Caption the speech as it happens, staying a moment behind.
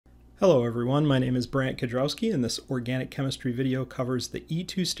Hello everyone, my name is Brant Kudrowski and this organic chemistry video covers the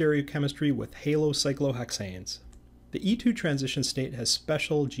E2 stereochemistry with halocyclohexanes. The E2 transition state has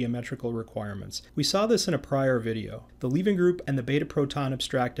special geometrical requirements. We saw this in a prior video. The leaving group and the beta proton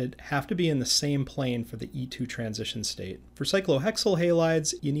abstracted have to be in the same plane for the E2 transition state. For cyclohexyl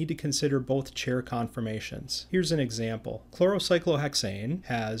halides, you need to consider both chair conformations. Here's an example. Chlorocyclohexane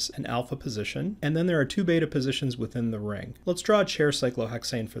has an alpha position, and then there are two beta positions within the ring. Let's draw a chair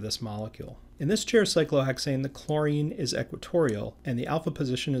cyclohexane for this molecule. In this chair cyclohexane, the chlorine is equatorial, and the alpha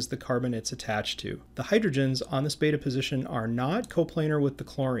position is the carbon it's attached to. The hydrogens on this beta position are not coplanar with the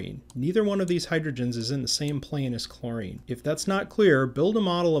chlorine. Neither one of these hydrogens is in the same plane as chlorine. If that's not clear, build a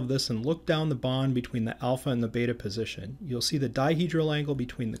model of this and look down the bond between the alpha and the beta position. You'll see the dihedral angle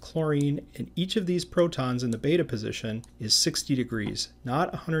between the chlorine and each of these protons in the beta position is 60 degrees,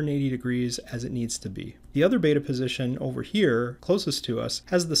 not 180 degrees as it needs to be. The other beta position over here, closest to us,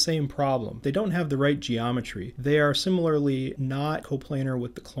 has the same problem. They don't have the right geometry. They are similarly not coplanar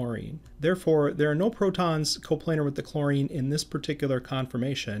with the chlorine. Therefore, there are no protons coplanar with the chlorine in this particular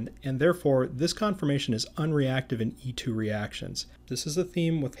conformation, and therefore this conformation is unreactive in E2 reactions. This is a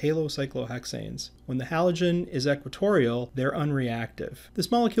theme with halocyclohexanes. When the halogen is equatorial, they're unreactive.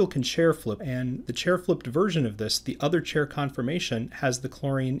 This molecule can chair flip, and the chair flipped version of this, the other chair conformation, has the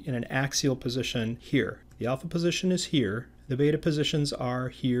chlorine in an axial position here. The alpha position is here, the beta positions are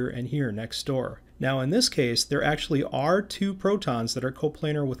here and here next door. Now in this case, there actually are two protons that are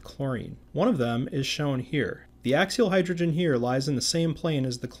coplanar with chlorine. One of them is shown here. The axial hydrogen here lies in the same plane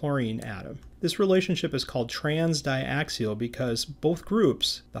as the chlorine atom. This relationship is called trans-diaxial because both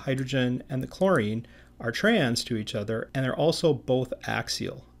groups, the hydrogen and the chlorine, are trans to each other, and they're also both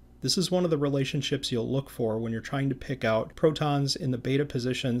axial. This is one of the relationships you'll look for when you're trying to pick out protons in the beta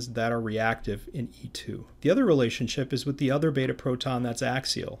positions that are reactive in E2. The other relationship is with the other beta proton that's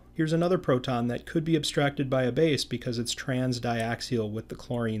axial. Here's another proton that could be abstracted by a base because it's trans-diaxial with the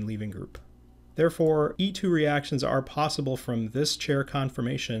chlorine leaving group. Therefore, E2 reactions are possible from this chair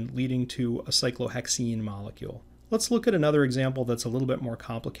conformation leading to a cyclohexene molecule. Let's look at another example that's a little bit more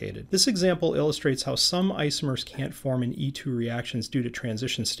complicated. This example illustrates how some isomers can't form in E2 reactions due to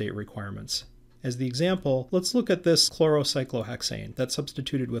transition state requirements. As the example, let's look at this chlorocyclohexane that's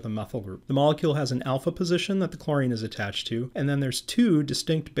substituted with a methyl group. The molecule has an alpha position that the chlorine is attached to, and then there's two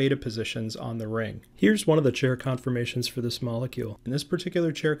distinct beta positions on the ring. Here's one of the chair conformations for this molecule. In this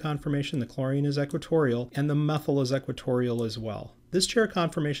particular chair conformation, the chlorine is equatorial, and the methyl is equatorial as well. This chair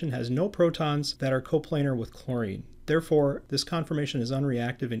conformation has no protons that are coplanar with chlorine. Therefore, this conformation is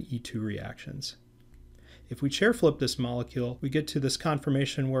unreactive in E2 reactions. If we chair flip this molecule, we get to this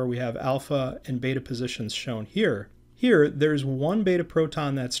conformation where we have alpha and beta positions shown here. Here, there's one beta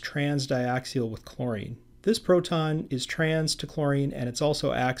proton that's trans-diaxial with chlorine. This proton is trans to chlorine and it's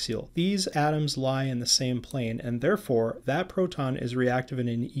also axial. These atoms lie in the same plane and therefore that proton is reactive in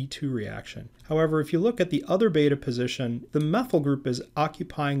an E2 reaction. However, if you look at the other beta position, the methyl group is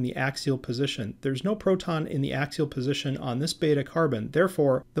occupying the axial position. There's no proton in the axial position on this beta carbon.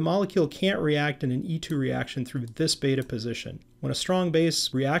 Therefore, the molecule can't react in an E2 reaction through this beta position. When a strong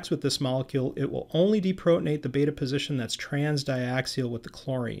base reacts with this molecule, it will only deprotonate the beta position that's trans-diaxial with the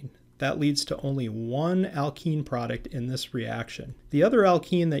chlorine. That leads to only one alkene product in this reaction. The other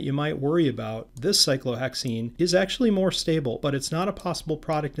alkene that you might worry about, this cyclohexene, is actually more stable, but it's not a possible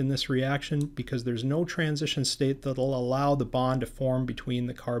product in this reaction because there's no transition state that'll allow the bond to form between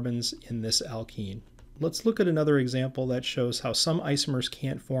the carbons in this alkene. Let's look at another example that shows how some isomers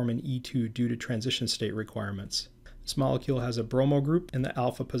can't form in E2 due to transition state requirements. This molecule has a bromo group in the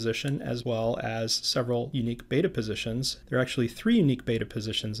alpha position as well as several unique beta positions. There are actually three unique beta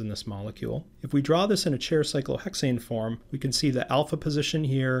positions in this molecule. If we draw this in a chair cyclohexane form, we can see the alpha position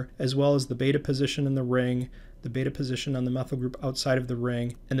here as well as the beta position in the ring, the beta position on the methyl group outside of the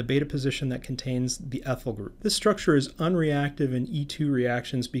ring, and the beta position that contains the ethyl group. This structure is unreactive in E2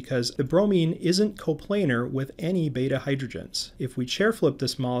 reactions because the bromine isn't coplanar with any beta hydrogens. If we chair flip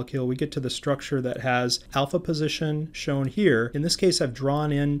this molecule, we get to the structure that has alpha position shown here. In this case, I've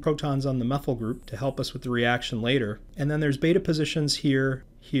drawn in protons on the methyl group to help us with the reaction later. And then there's beta positions here,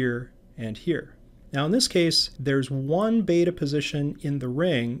 here, and here. Now in this case, there's one beta position in the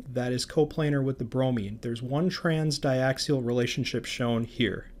ring that is coplanar with the bromine. There's one trans-diaxial relationship shown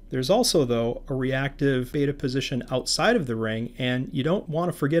here. There's also, though, a reactive beta position outside of the ring, and you don't want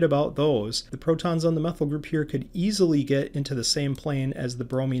to forget about those. The protons on the methyl group here could easily get into the same plane as the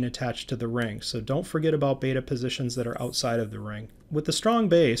bromine attached to the ring, so don't forget about beta positions that are outside of the ring. With the strong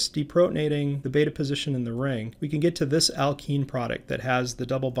base deprotonating the beta position in the ring, we can get to this alkene product that has the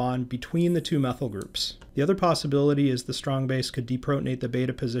double bond between the two methyl groups. The other possibility is the strong base could deprotonate the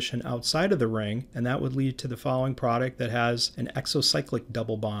beta position outside of the ring, and that would lead to the following product that has an exocyclic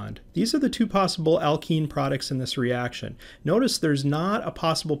double bond. These are the two possible alkene products in this reaction. Notice there's not a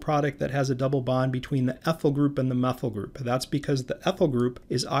possible product that has a double bond between the ethyl group and the methyl group. That's because the ethyl group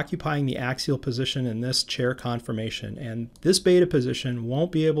is occupying the axial position in this chair conformation, and this beta position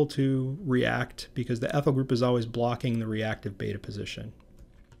won't be able to react because the ethyl group is always blocking the reactive beta position.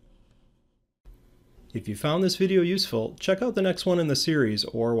 If you found this video useful, check out the next one in the series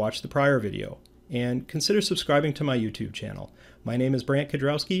or watch the prior video. And consider subscribing to my YouTube channel. My name is Brant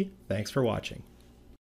Kudrowski. Thanks for watching.